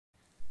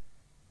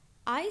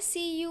I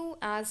see you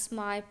as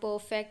my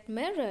perfect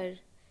mirror.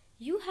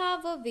 You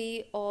have a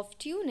way of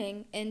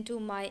tuning into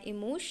my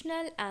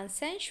emotional and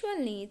sensual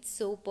needs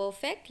so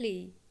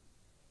perfectly.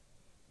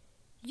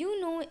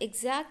 You know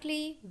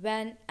exactly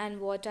when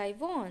and what I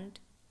want.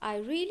 I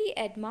really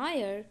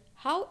admire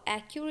how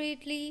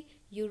accurately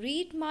you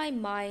read my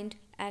mind,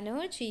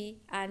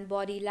 energy, and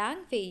body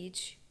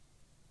language.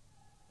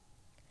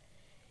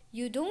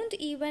 You don't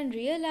even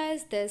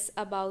realize this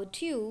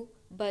about you,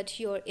 but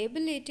your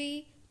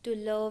ability to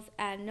love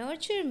and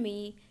nurture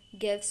me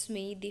gives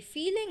me the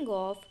feeling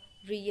of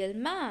real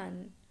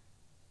man.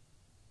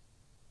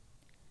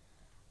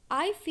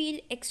 I feel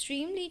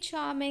extremely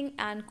charming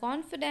and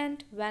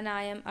confident when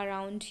I am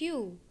around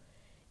you.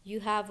 You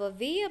have a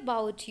way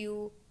about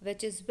you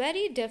which is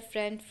very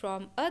different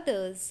from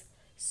others,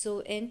 so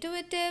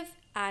intuitive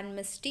and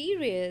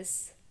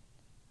mysterious.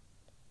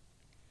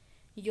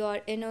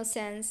 Your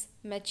innocence,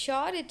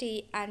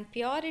 maturity, and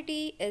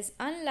purity is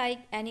unlike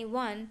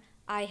anyone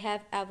I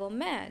have ever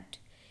met.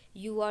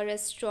 You are a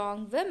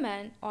strong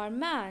woman or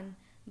man,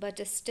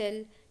 but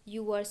still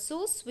you are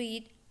so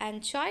sweet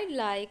and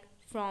childlike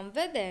from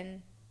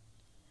within.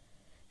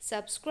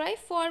 Subscribe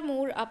for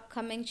more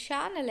upcoming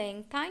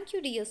channeling. Thank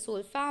you, dear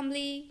soul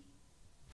family.